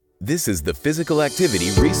This is the Physical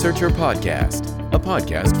Activity Researcher Podcast, a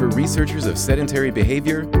podcast for researchers of sedentary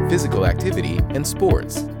behavior, physical activity, and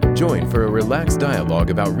sports. Join for a relaxed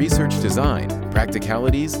dialogue about research design,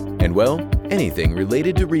 practicalities, and, well, anything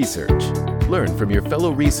related to research. Learn from your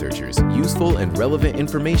fellow researchers useful and relevant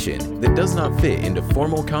information that does not fit into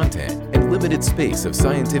formal content and limited space of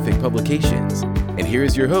scientific publications. And here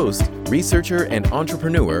is your host, researcher and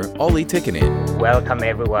entrepreneur, Olli Tikkanen. Welcome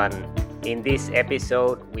everyone. In this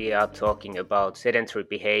episode, we are talking about sedentary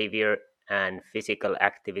behavior and physical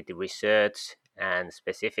activity research, and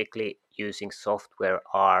specifically using software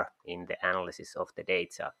R in the analysis of the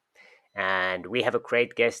data. And we have a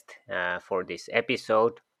great guest for this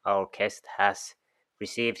episode. Our guest has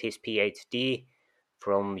received his PhD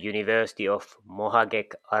from University of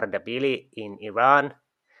Mohagek Ardabili in Iran.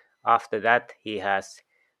 After that, he has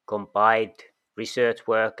combined research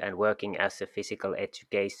work and working as a physical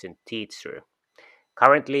education teacher.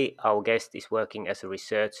 Currently, our guest is working as a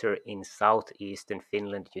researcher in Southeastern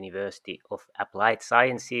Finland University of Applied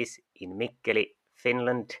Sciences in Mikkeli,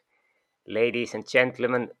 Finland. Ladies and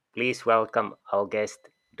gentlemen, please welcome our guest,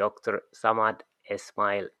 Dr. Samad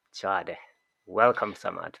Esmail Chade. Welcome,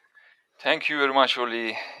 Samad. Thank you very much,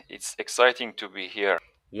 Oli. It's exciting to be here.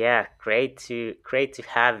 Yeah, great to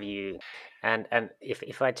have you. And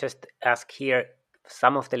if I just ask here,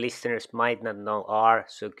 some of the listeners might not know R,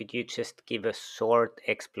 so could you just give a short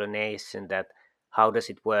explanation that how does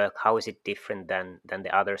it work? How is it different than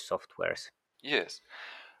the other softwares? Yes,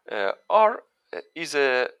 R is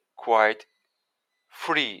a quite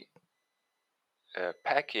free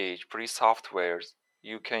package, free softwares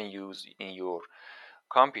you can use in your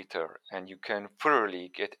computer, and you can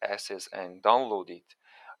thoroughly get access and download it.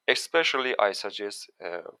 Especially, I suggest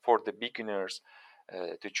for the beginners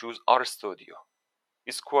to choose RStudio.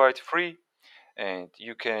 It's quite free, and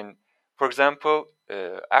you can, for example,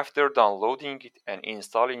 after downloading it and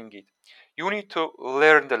installing it, you need to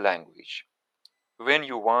learn the language. When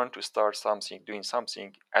you want to start something, doing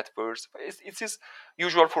something at first, it is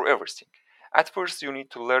usual for everything. At first, you need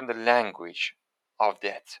to learn the language of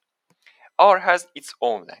that. R has its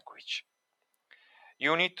own language.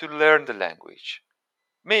 You need to learn the language.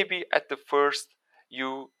 Maybe at the first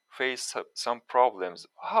you face some problems.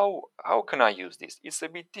 How can I use this? It's a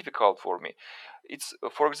bit difficult for me. It's,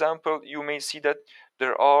 for example, you may see that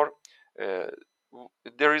there are uh,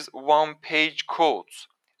 there is one page codes,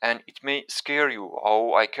 and it may scare you.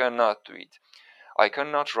 Oh, I cannot do it. I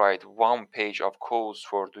cannot write one page of codes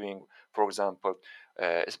for doing, for example,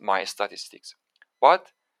 my statistics.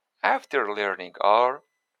 But after learning R,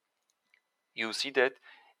 you see that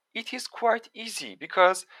it is quite easy,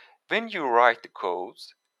 because when you write the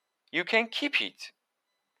codes, you can keep it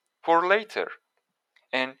for later.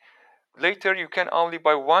 And later you can only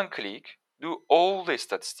by one click do all the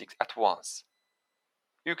statistics at once.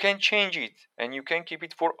 You can change it and you can keep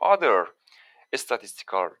it for other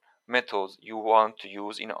statistical methods you want to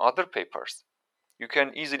use in other papers. You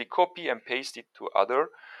can easily copy and paste it to other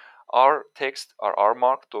R text or R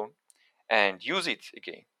Markdown and use it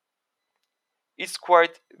again. It's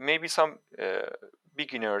quite, maybe some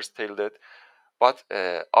beginners tell that, but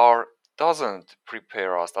R doesn't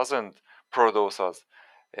prepare us, doesn't produce us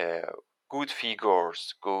good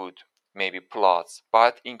figures, good maybe plots.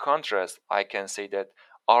 But in contrast, I can say that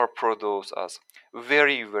R produces us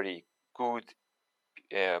very, very good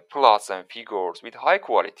plots and figures with high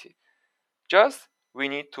quality. Just we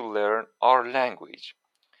need to learn our language.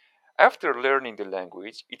 After learning the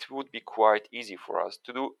language, it would be quite easy for us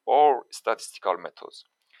to do all statistical methods.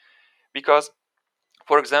 Because,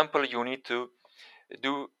 for example, you need to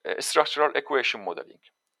do structural equation modeling.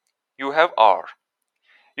 You have R.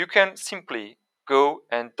 You can simply go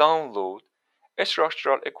and download a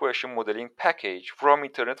structural equation modeling package from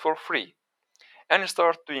internet for free and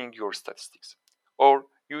start doing your statistics. Or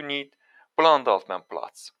you need Bland-Altman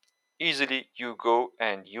plots. Easily you go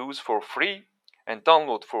and use for free and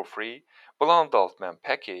download for free Bland-Altman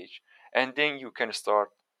package, and then you can start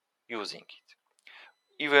using it.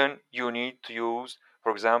 Even you need to use,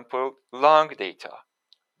 for example, long data.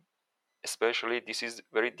 Especially this is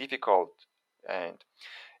very difficult, and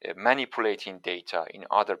manipulating data in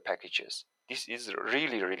other packages. This is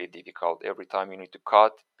really, really difficult. Every time you need to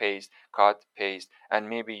cut, paste, and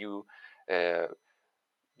maybe you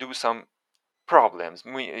do some problems,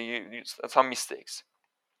 some mistakes.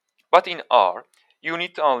 But in R, you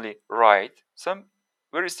need to only write some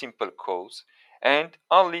very simple codes and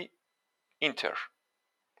only enter.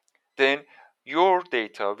 Then your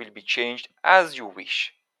data will be changed as you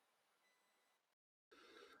wish.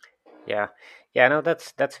 Yeah, no,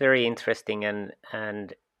 that's very interesting,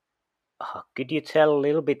 and Could you tell a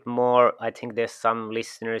little bit more? I think there's some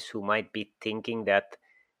listeners who might be thinking that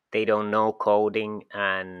they don't know coding,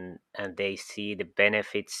 and they see the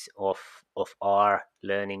benefits of R,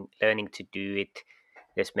 learning to do it.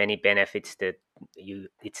 There's many benefits that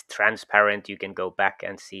it's transparent. You can go back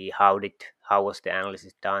and see how was the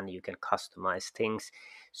analysis done. You can customize things.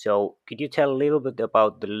 So could you tell a little bit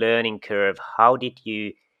about the learning curve? How did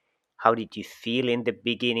you feel in the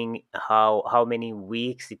beginning? How many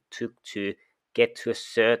weeks it took to get to a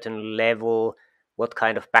certain level? What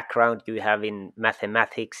kind of background you have in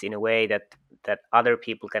mathematics, in a way that other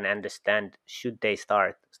people can understand, should they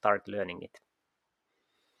start learning it?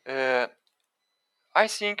 Uh, I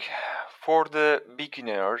think for the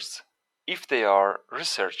beginners, if they are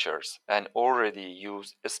researchers and already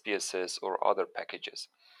use SPSS or other packages,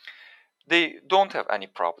 they don't have any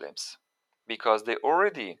problems because they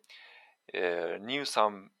already knew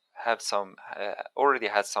some, have some, already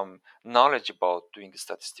had some knowledge about doing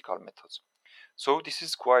statistical methods. So this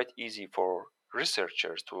is quite easy for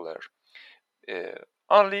researchers to learn.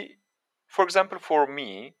 Only, for example, for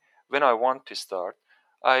me, when I want to start,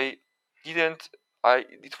 I didn't.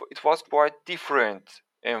 It was quite different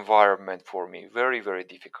environment for me, very very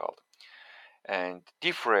difficult and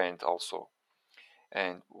different also.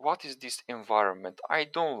 And what is this environment? I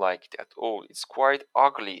don't like it at all. It's quite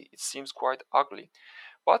ugly. It seems quite ugly.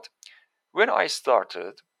 But when I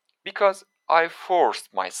started, because I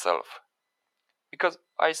forced myself, because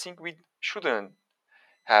I think we shouldn't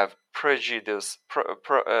have prejudice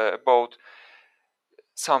about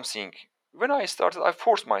something. When I started, I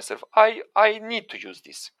forced myself. I need to use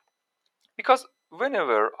this because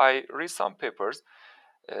whenever I read some papers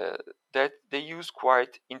uh, that they use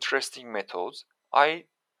quite interesting methods, I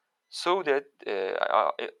saw that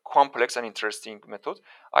complex and interesting methods.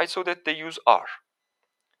 I saw that they use R.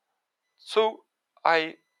 So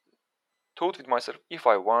I thought with myself, if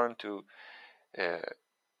I want to uh,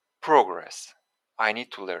 progress, I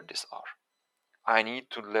need to learn this R. I need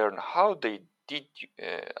to learn how they did,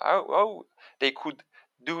 how they could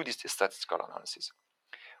do this statistical analysis.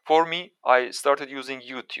 For me, I started using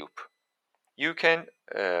YouTube. You can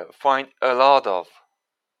find a lot of,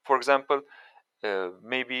 for example,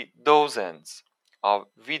 maybe dozens of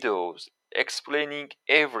videos explaining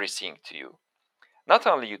everything to you. Not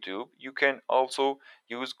only YouTube, you can also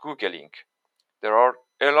use Googling. There are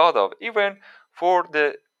a lot of, even for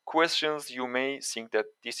the questions you may think that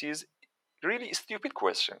this is really stupid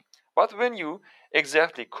question. But when you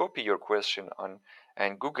exactly copy your question on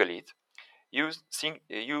and Google it, you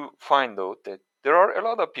find out that there are a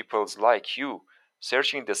lot of people like you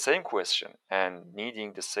searching the same question and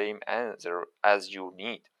needing the same answer as you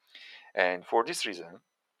need. And for this reason,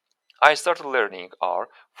 I started learning R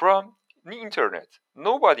from the internet.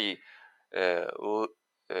 Nobody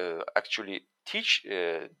actually teach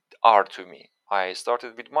R to me. I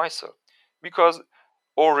started with myself because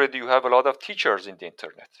already you have a lot of teachers in the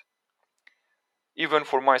internet. Even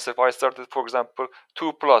for myself, I started, for example,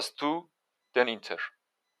 2 plus 2, then enter.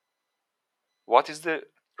 What is the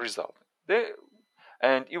result?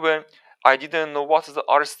 And even I didn't know what is the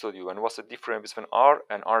RStudio and what's the difference between R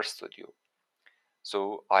and RStudio.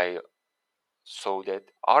 So I saw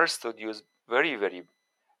that RStudio is very, very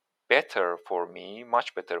better for me,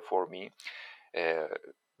 much better for me, uh,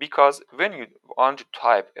 because when you want to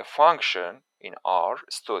type a function in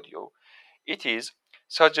RStudio,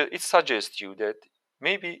 it suggests you that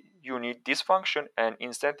maybe you need this function, and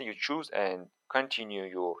instantly you choose and continue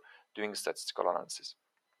your doing statistical analysis.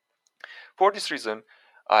 For this reason,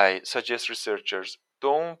 I suggest researchers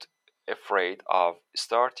don't afraid of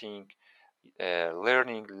starting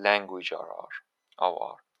learning language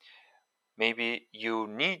or maybe you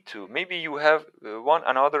need to, maybe you have one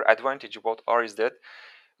another advantage about R is that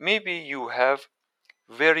maybe you have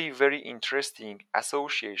very very interesting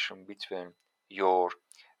association between your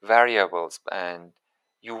variables, and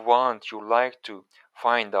you like to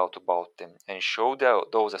find out about them and show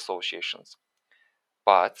those associations,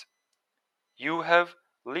 but you have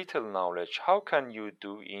little knowledge. How can you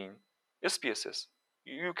do in SPSS?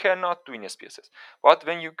 You cannot do in SPSS. But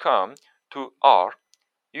when you come to R,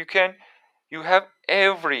 you can. You have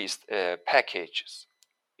every packages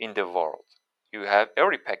in the world. You have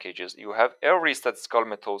every packages. You have every statistical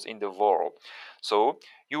methods in the world. So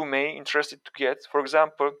you may interested to get, for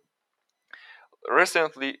example,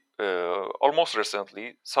 almost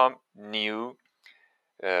recently, some new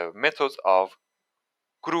methods of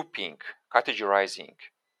grouping, categorizing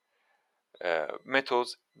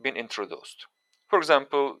methods been introduced. For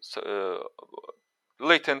example,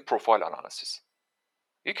 latent profile analysis.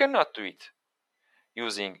 You cannot do it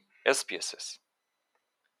using SPSS.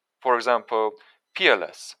 For example,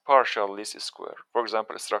 PLS, partial least square. For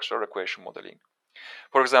example, structural equation modeling.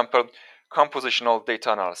 For example, compositional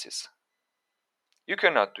data analysis. You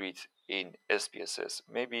cannot do it in SPSS.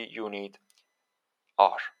 Maybe you need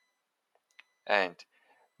R. And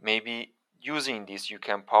maybe using this, you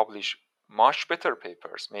can publish much better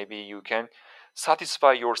papers. Maybe you can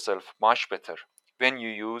satisfy yourself much better when you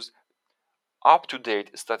use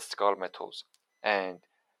up-to-date statistical methods, and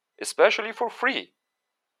especially for free.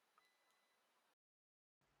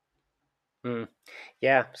 Mm.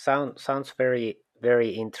 Yeah, sounds very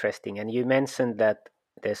interesting. And you mentioned that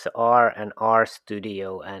there's R and R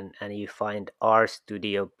Studio, and you find R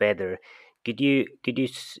Studio better. Could you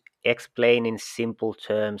explain in simple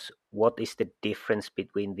terms what is the difference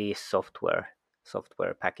between these software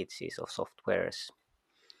packages or softwares?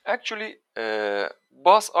 Actually,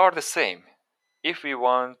 both are the same. If we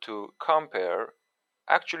want to compare,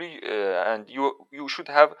 actually, and you should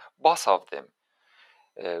have both of them.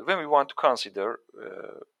 When we want to consider,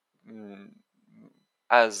 mm,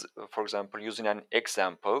 as for example, using an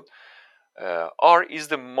example, R is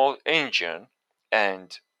the engine,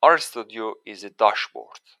 and R Studio is a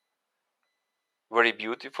dashboard. Very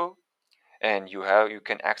beautiful, and you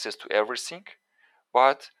can access to everything.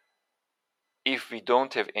 But if we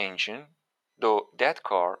don't have engine, though that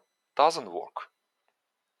car doesn't work.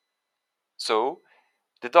 So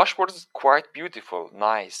the dashboard is quite beautiful,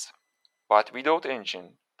 nice, but without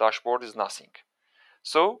engine, dashboard is nothing.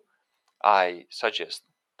 So I suggest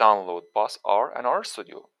download Bus R and R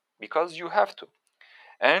Studio because you have to.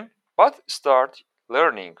 And but start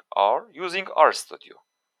learning R using R Studio.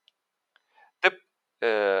 The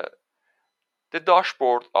uh, the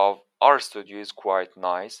dashboard of R Studio is quite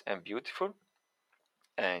nice and beautiful,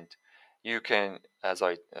 and you can, as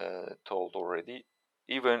I told already,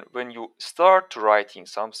 even when you start writing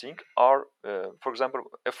something, or for example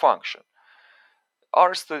a function,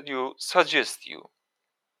 R Studio suggests you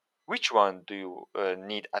which one do you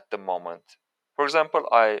need at the moment. For example,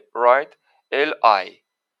 I write li,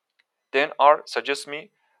 then R suggests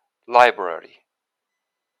me library,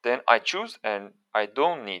 then I choose, and I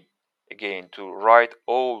don't need again to write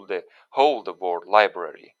whole the word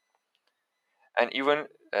library. And even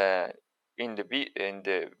in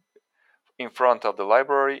the in front of the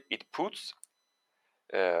library, it puts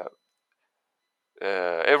uh,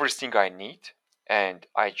 everything I need, and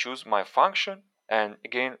I choose my function, and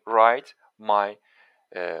again write my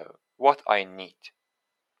uh, what I need.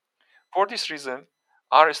 For this reason,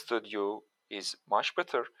 RStudio is much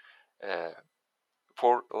better uh,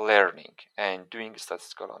 for learning and doing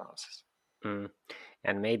statistical analysis. Mm.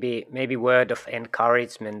 And maybe word of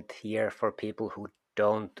encouragement here for people who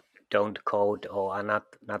don't code or are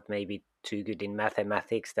not maybe too good in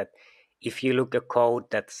mathematics, that if you look a code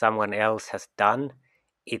that someone else has done,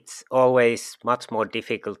 it's always much more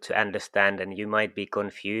difficult to understand and you might be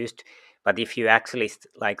confused. But if you actually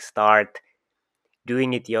like start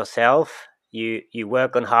doing it yourself, you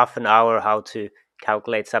work on half an hour how to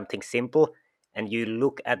calculate something simple, and you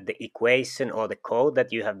look at the equation or the code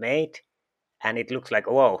that you have made, and it looks like,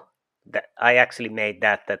 whoa, that I actually made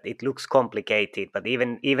that it looks complicated, but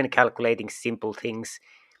even calculating simple things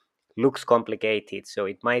looks complicated. So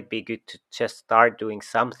it might be good to just start doing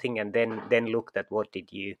something and then look at what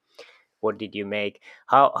did you make.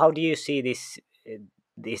 How do you see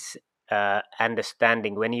this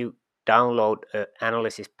understanding when you download a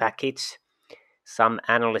analysis package, some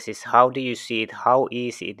analysis? How do you see it, how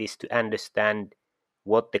easy it is to understand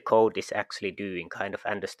what the code is actually doing, kind of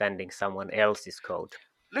understanding someone else's code?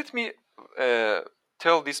 Let me uh,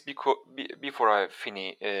 tell this before I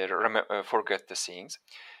finish, forget the things.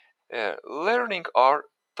 Learning art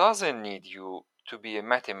doesn't need you to be a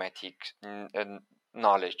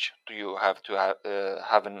knowledge. Do you have to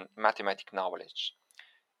have a mathematic knowledge?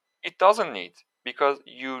 It doesn't need, because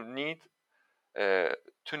you need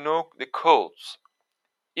to know the codes.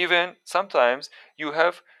 Even sometimes you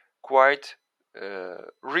have quite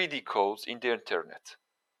ready codes in the internet.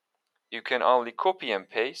 You can only copy and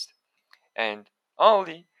paste and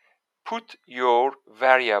only put your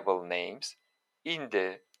variable names in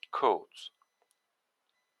the codes.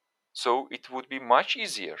 So it would be much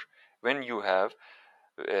easier when you have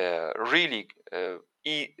really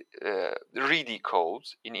ready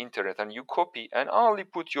codes in internet, and you copy and only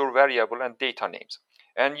put your variable and data names,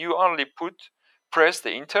 and you only press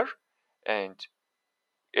the enter, and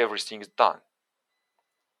everything is done.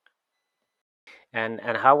 And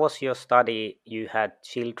how was your study? You had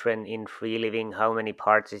children in free living. How many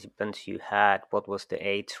participants you had? What was the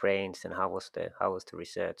age range, and how was the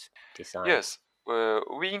research design? Yes,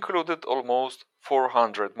 we included almost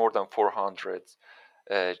 400, more than 400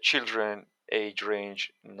 children age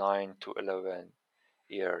range 9 to 11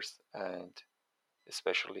 years, and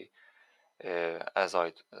especially as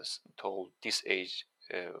I told, this age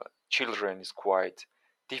children is quite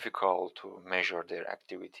difficult to measure their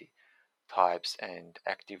activity types and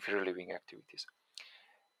active free living activities.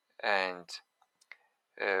 And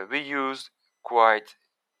we use quite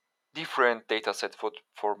different data set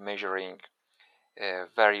for measuring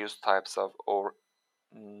various types of or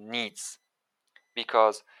needs,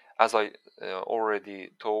 because as I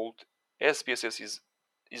already told, SPSS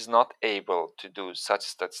is not able to do such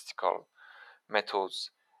statistical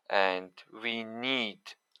methods, and we need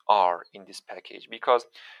R in this package because,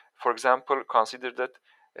 for example, consider that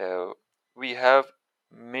we have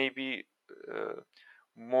maybe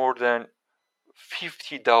more than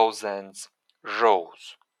 50,000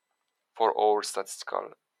 rows for our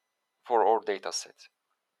statistical for our data set,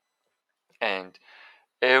 and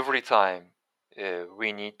every time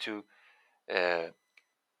we need to uh,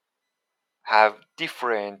 have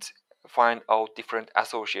find out different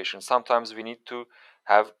associations. Sometimes we need to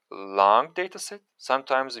have long data set,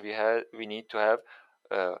 sometimes we need to have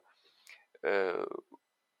uh, uh,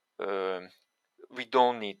 um, we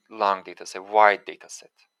don't need long data set, wide data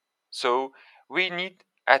set. So we need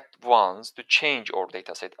at once to change our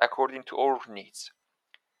data set according to our needs.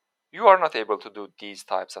 You are not able to do these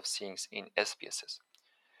types of things in SPSS.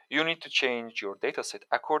 You need to change your dataset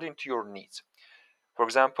according to your needs. For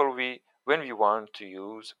example, when we want to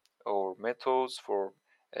use our methods for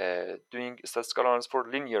doing statistical analysis for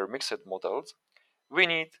linear mixed models, we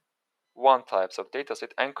need one types of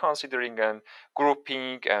dataset, and considering and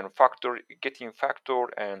grouping and getting factor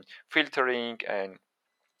and filtering and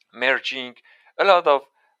merging, a lot of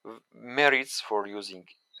merits for using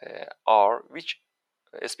R, which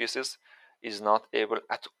SPSS is not able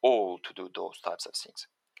at all to do those types of things.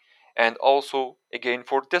 And also, again,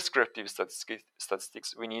 for descriptive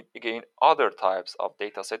statistics, we need, again, other types of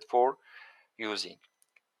data set for using.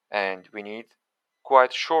 And we need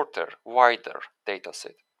quite shorter, wider data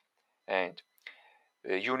set. And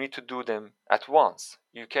you need to do them at once.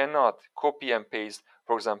 You cannot copy and paste,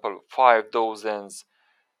 for example, 5,000,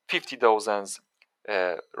 50,000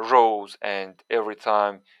 rows, and every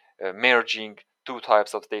time merging two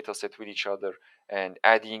types of data set with each other and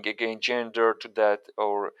adding again gender to that,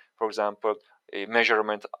 or for example a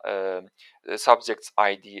measurement subject's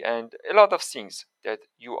ID, and a lot of things that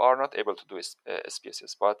you are not able to do as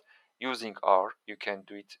SPSS, but using R you can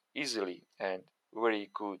do it easily and very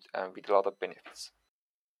good and with a lot of benefits.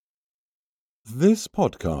 This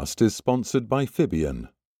podcast is sponsored by Fibion.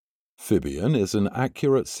 Fibion is an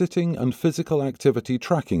accurate sitting and physical activity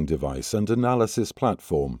tracking device and analysis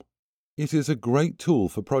platform. It is a great tool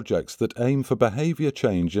for projects that aim for behavior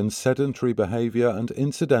change in sedentary behavior and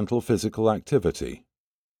incidental physical activity.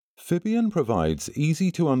 Fibion provides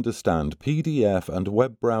easy-to-understand PDF and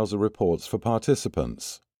web browser reports for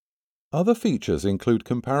participants. Other features include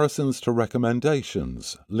comparisons to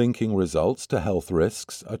recommendations, linking results to health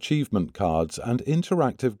risks, achievement cards, and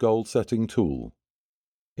interactive goal-setting tool.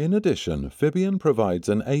 In addition, Fibion provides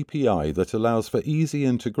an API that allows for easy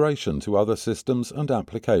integration to other systems and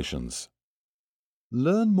applications.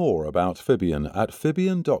 Learn more about Fibion at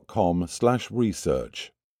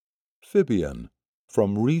fibion.com/research. Fibion,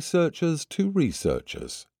 from researchers to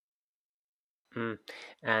researchers.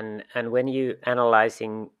 And when you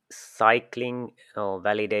analyzing cycling or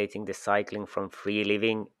validating the cycling from free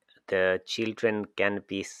living, the children can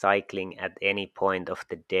be cycling at any point of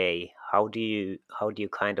the day. How do you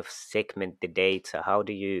kind of segment the data?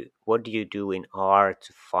 What do you do in R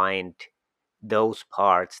to find those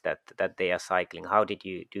parts that they are cycling? How did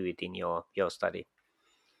you do it in your study?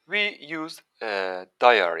 We use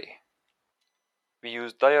diary. We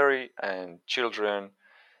use diary, and children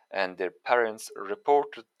and their parents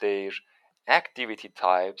reported their activity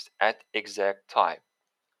types at exact time.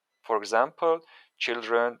 For example,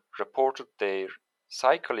 children reported their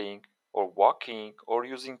cycling or walking or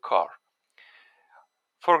using car.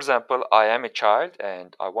 For example, I am a child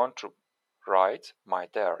and I want to write my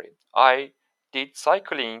diary. I did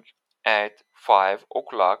cycling at 5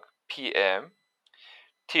 o'clock p.m.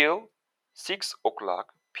 till 6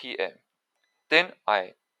 o'clock p.m. Then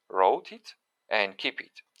I wrote it and keep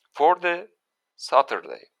it for the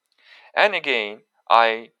Saturday. And again,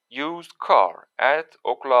 I used car at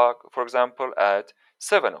o'clock, for example, at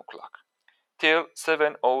 7 o'clock till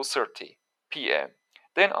 7:30 p.m.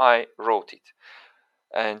 Then I wrote it.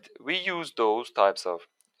 And we use those types of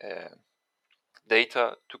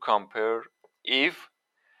data to compare if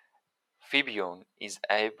Fibion is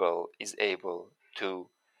able to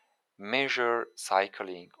measure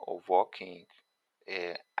cycling or walking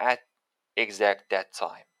at exact that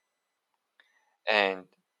time. And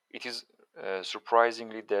it is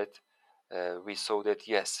surprisingly that we saw that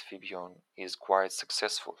yes, Fibion is quite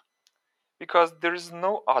successful because there is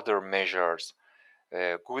no other measures,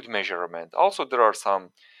 good measurement. Also, there are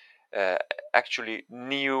some uh, actually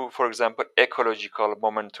new, for example, ecological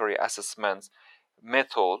momentary assessments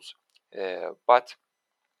methods, but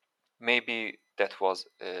maybe that was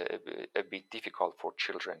a bit difficult for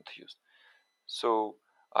children to use. So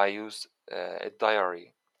I used a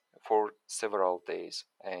diary for several days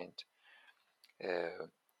and uh,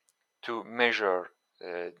 to measure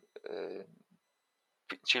uh, uh,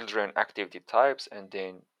 children activity types and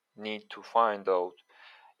then need to find out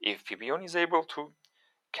if Fibion is able to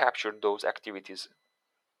capture those activities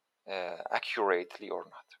accurately or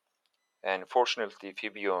not. And fortunately,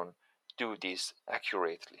 Fibion do this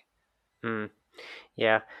accurately. Mm.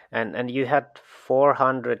 Yeah, and you had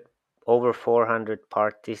 400 over 400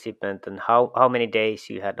 participants, and how many days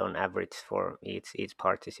you had on average for each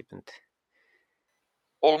participant?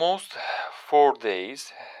 Almost 4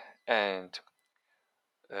 days, and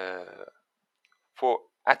uh, for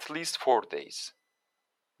at least 4 days,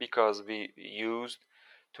 because we used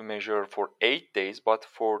to measure for 8 days, but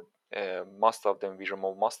for most of them we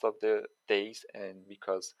removed most of the days, and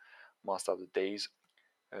because most of the days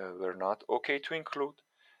were not okay to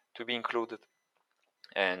be included,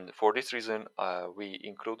 and for this reason we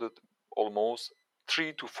included almost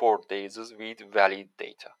 3 to 4 days with valid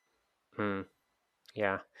data. Mm.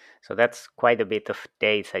 Yeah, so that's quite a bit of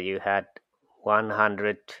data. You had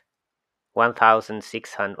 100,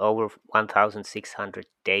 1,600, over 1,600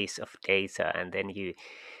 days of data, and then you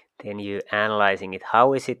analyzing it.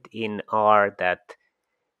 How is it in R that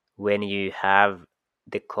when you have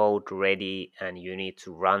the code ready and you need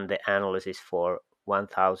to run the analysis for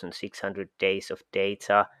 1,600 days of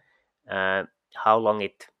data, uh, how long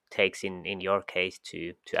it takes in your case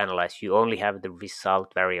to analyze? You only have the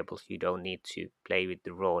result variables. You don't need to play with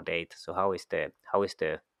the raw data. So how is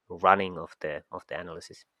the running of the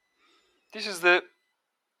analysis? This is the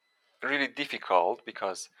really difficult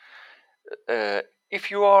because uh,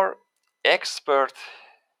 if you are expert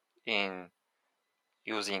in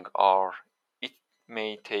using R, it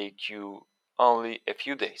may take you only a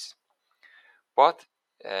few days. But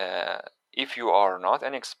uh, if you are not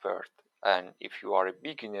an expert and if you are a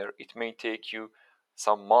beginner, it may take you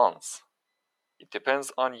some months. It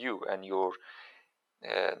depends on you and your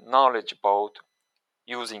knowledge about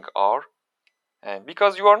using R. And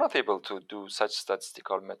because you are not able to do such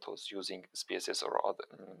statistical methods using SPSS or other,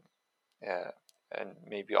 and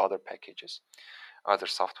maybe other packages, other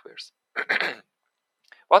softwares.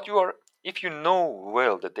 But if you know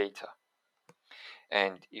well the data,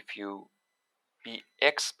 and if you be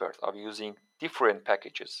expert of using different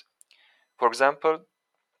packages. For example,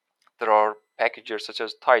 there are packages such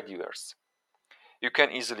as tidyverse. You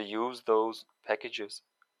can easily use those packages,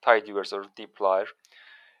 tidyverse or dplyr,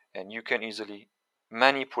 and you can easily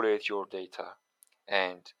manipulate your data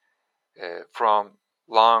and from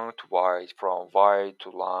long to wide, from wide to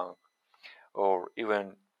long, or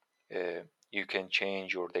even you can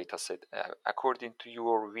change your data set according to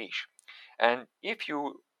your wish. And if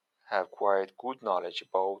you have quite good knowledge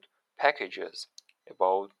about packages,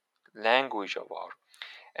 about language of R,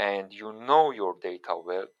 and you know your data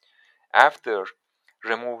well, after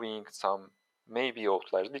removing some maybe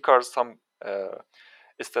outliers, because some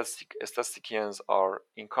statisticians are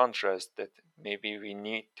in contrast that maybe we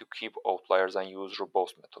need to keep outliers and use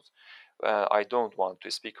robust methods. I don't want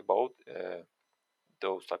to speak about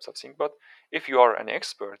those types of things, but if you are an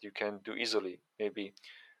expert, you can do easily maybe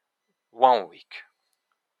 1 week.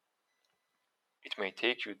 It may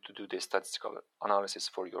take you to do the statistical analysis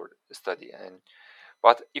for your study, and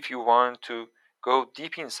but if you want to go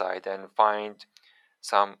deep inside and find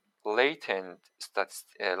some latent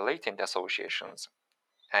associations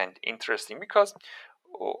and interesting, because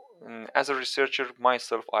as a researcher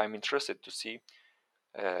myself, I'm interested to see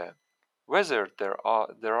uh, whether there are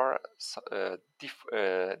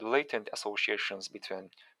latent associations between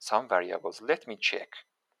some variables. Let me check,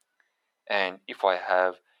 and if I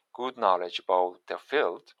have good knowledge about the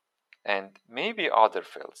field and maybe other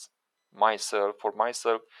fields, for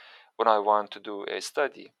myself, when I want to do a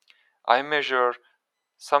study, I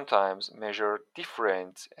sometimes measure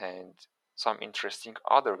different and some interesting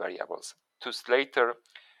other variables to later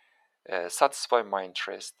satisfy my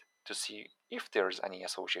interest to see if there is any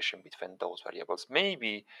association between those variables.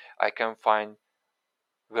 Maybe I can find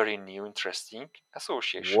very new interesting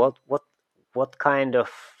association. What kind of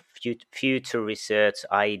future research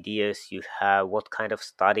ideas you have? What kind of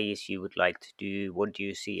studies you would like to do? What do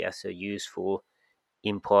you see as a useful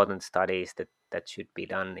important studies that should be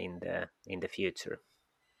done in the future?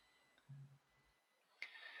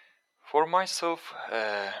 For myself,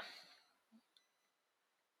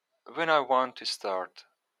 when I want to start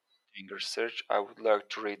doing research, I would like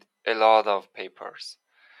to read a lot of papers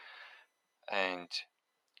and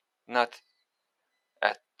not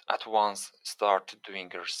at, at once start doing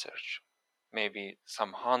research. Maybe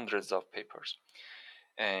some hundreds of papers.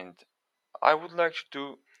 And I would like to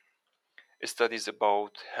do studies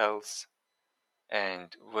about health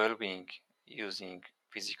and well being using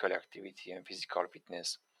physical activity and physical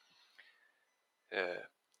fitness. Uh,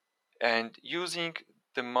 and using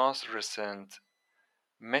the most recent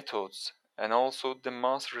methods and also the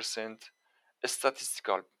most recent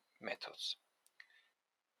statistical methods.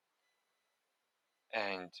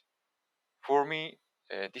 And for me,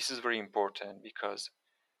 this is very important because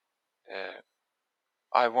uh,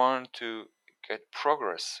 I want to get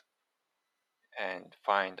progress and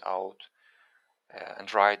find out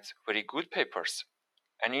and write very good papers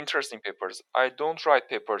and interesting papers. I don't write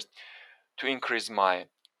papers to increase my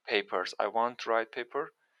papers. I want to write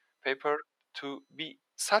paper to be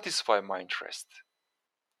satisfy my interest,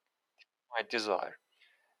 my desire,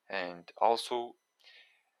 and also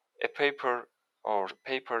a paper or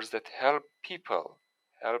papers that helps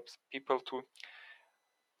people to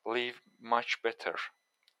live much better,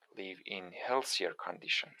 live in healthier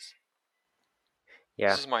conditions. This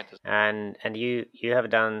Yeah, is my desire. and you have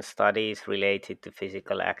done studies related to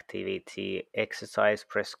physical activity, exercise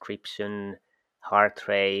prescription, heart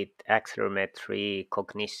rate, accelerometry,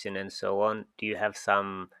 cognition, and so on. Do you have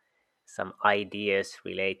some ideas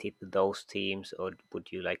related to those teams, or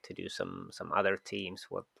would you like to do some other teams?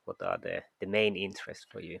 What are the main interests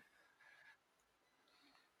for you?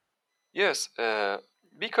 Yes,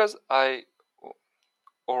 because I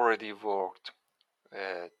already worked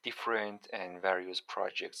different and various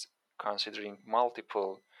projects considering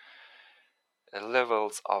multiple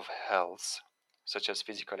levels of health, such as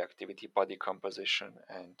physical activity, body composition,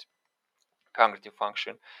 and cognitive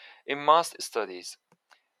function. In most studies,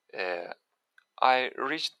 uh, I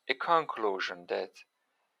reached a conclusion that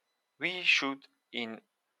we should, in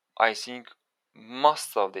I think,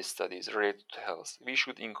 most of the studies related to health, we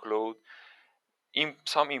should include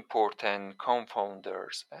some important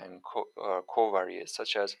confounders and covariates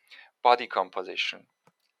such as body composition,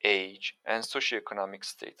 age, and socioeconomic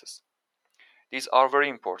status. These are very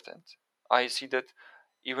important. I see that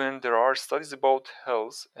even there are studies about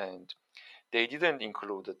health and they didn't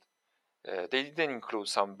include it. They didn't include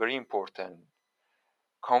some very important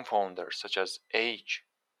confounders such as age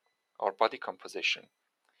or body composition.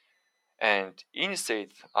 And instead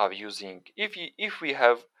of using, if we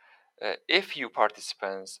have a few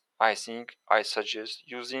participants, I suggest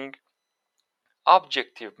using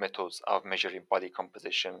objective methods of measuring body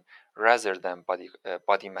composition rather than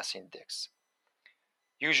body mass index.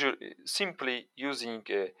 Usually, simply using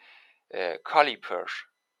a caliper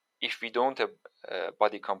if we don't have a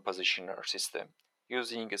body composition or system.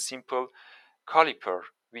 Using a simple caliper,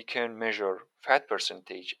 we can measure fat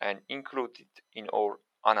percentage and include it in our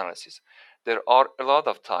analysis. There are a lot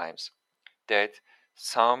of times that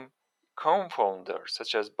some confounders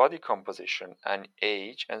such as body composition and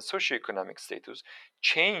age and socioeconomic status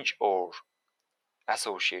change our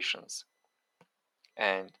associations,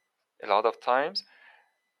 and a lot of times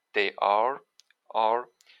they are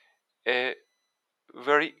a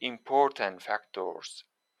very important factors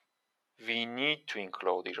we need to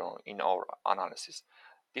include in our analysis.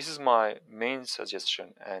 This is my main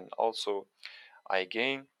suggestion, and also I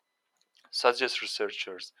again suggest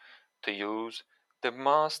researchers to use the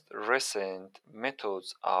most recent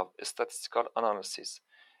methods of statistical analysis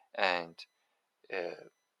and uh,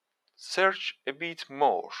 search a bit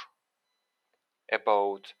more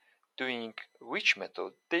about doing which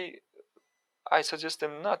method. I suggest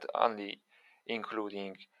them not only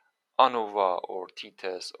including ANOVA or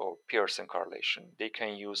t-test or Pearson correlation. They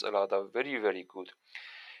can use a lot of very good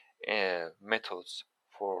methods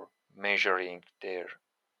for measuring their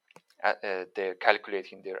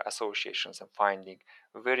calculating their associations and finding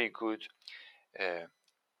very good uh,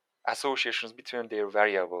 associations between their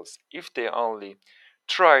variables if they only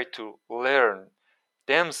try to learn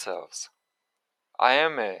themselves. I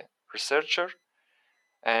am a researcher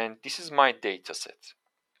and this is my data set.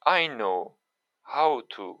 I know how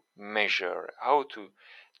to measure, how to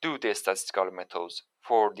do the statistical methods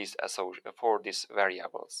for these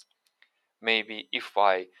variables. Maybe if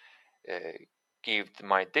I uh, give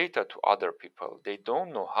my data to other people, they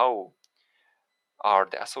don't know how are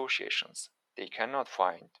the associations. They cannot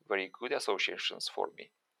find very good associations for me.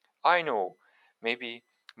 I know maybe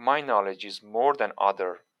my knowledge is more than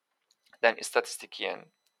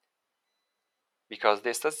statistician, because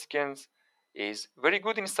the statistician is very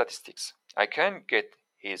good in statistics. I can get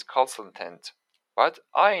his consultant, but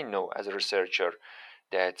I know as a researcher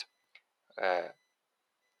that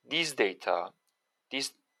these data,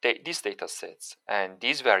 these data sets and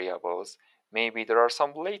these variables, maybe there are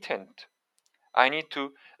some latent. I need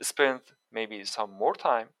to spend maybe some more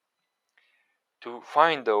time to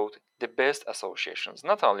find out the best associations,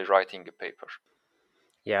 not only writing a paper.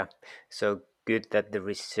 Yeah, so good that the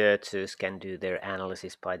researchers can do their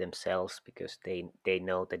analysis by themselves, because they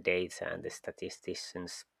know the data, and the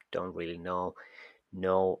statisticians don't really know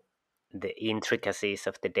the intricacies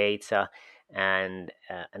of the data. And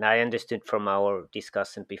I understood from our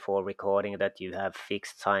discussion before recording that you have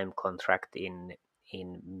fixed time contract in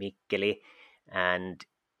Mikkeli. And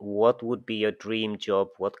what would be your dream job?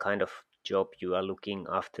 What kind of job you are looking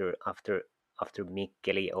after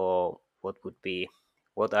Mikkeli, or what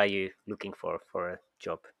are you looking for a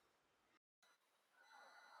job?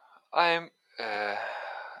 I'm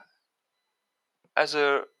as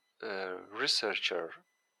a researcher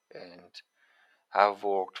and have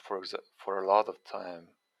worked for a lot of time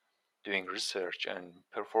doing research and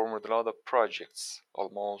performed a lot of projects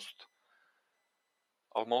almost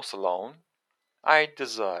alone. I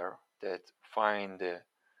desire that find a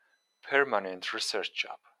permanent research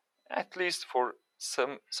job, at least for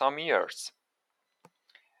some years,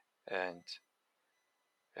 and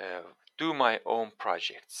do my own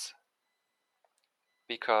projects,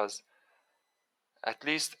 because at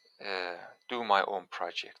least do my own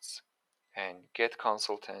projects and get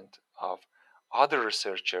consultant of other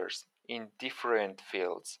researchers in different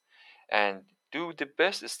fields and do the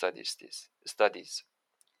best studies.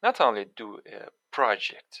 Not only do a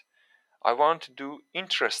project, I want to do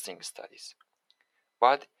interesting studies,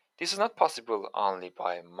 but this is not possible only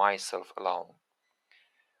by myself alone.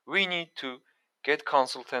 We need to get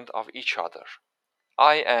consultant of each other.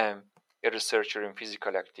 I am a researcher in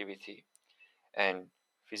physical activity and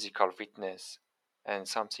physical fitness and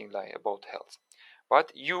something like about health,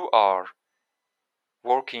 but you are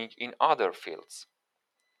working in other fields,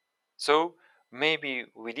 so maybe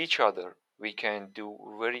with each other we can do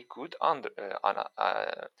very good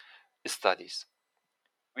studies.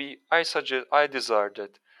 I desire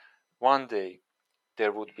that one day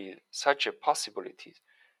there would be such a possibility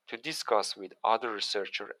to discuss with other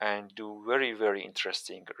researchers and do very, very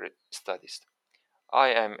interesting studies. I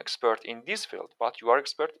am expert in this field, but you are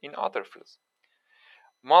expert in other fields.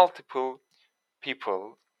 Multiple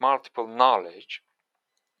people, multiple knowledge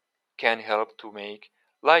can help to make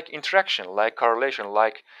like interaction, like correlation,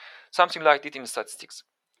 like something like that in statistics.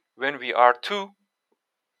 When we are two,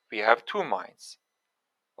 we have two minds.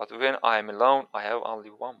 But when I am alone, I have only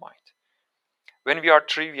one mind. When we are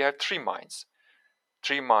three, we have three minds.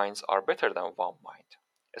 Three minds are better than one mind,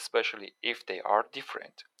 especially if they are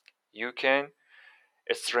different. You can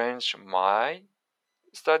estrange my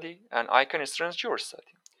study and I can estrange your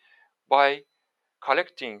study. By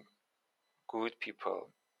collecting good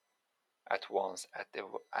people at once at the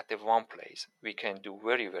one place, we can do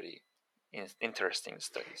very, very interesting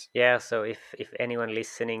studies. Yeah, so if anyone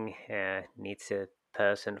listening needs a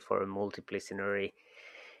person for a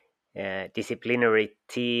disciplinary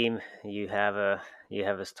team, you have a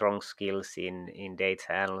strong skills in data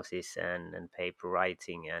analysis and paper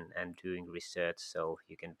writing and doing research, so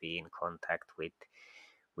you can be in contact with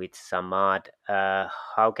Samad.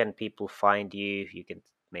 How can people find you? You can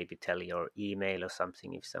maybe tell your email or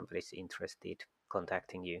something if somebody's interested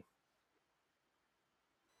contacting you.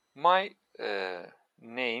 My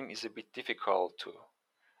name is a bit difficult to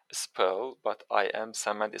spell, but I am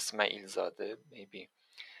Samad Ismailzadeh, maybe.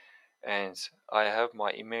 And I have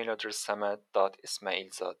my email address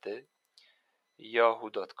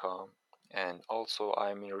samad.ismailzadeh@yahoo.com. And also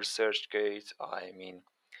I'm in ResearchGate, I'm in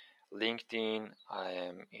LinkedIn, I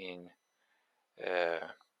am in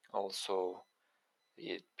also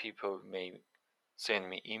people may send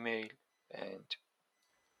me email and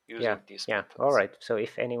using these methods. All right, so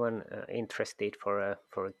if anyone interested for a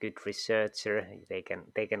good researcher, they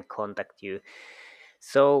can contact you.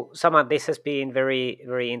 So Samad, this has been very,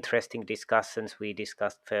 very interesting discussions. We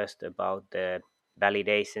discussed first about the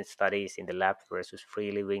validation studies in the lab versus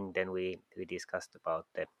free living, then we discussed about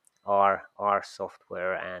the R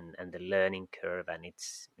software and the learning curve and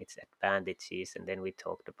its advantages, and then we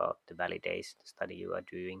talked about the validation study you are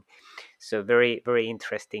doing. So very, very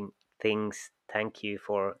interesting things. Thank you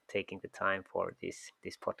for taking the time for this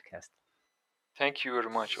podcast. Thank you very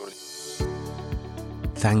much, Oli.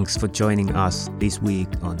 Thanks for joining us this week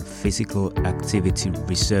on Physical Activity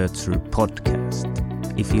Researcher Podcast.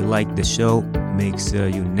 If you like the show, make sure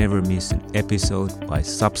you never miss an episode by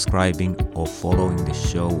subscribing or following the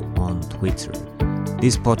show on Twitter.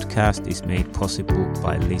 This podcast is made possible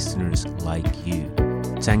by listeners like you.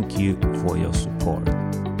 Thank you for your support.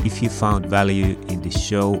 If you found value in the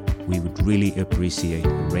show, we would really appreciate a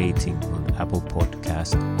rating on Apple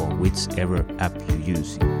Podcasts or whichever app you're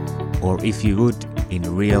using. Or if you would, in a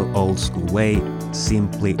real old school way,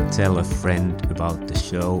 simply tell a friend about the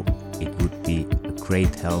show. It would be a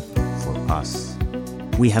great help for us.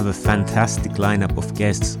 We have a fantastic lineup of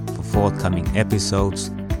guests for forthcoming episodes,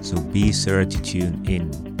 so be sure to tune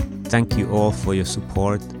in. Thank you all for your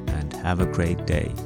support and have a great day.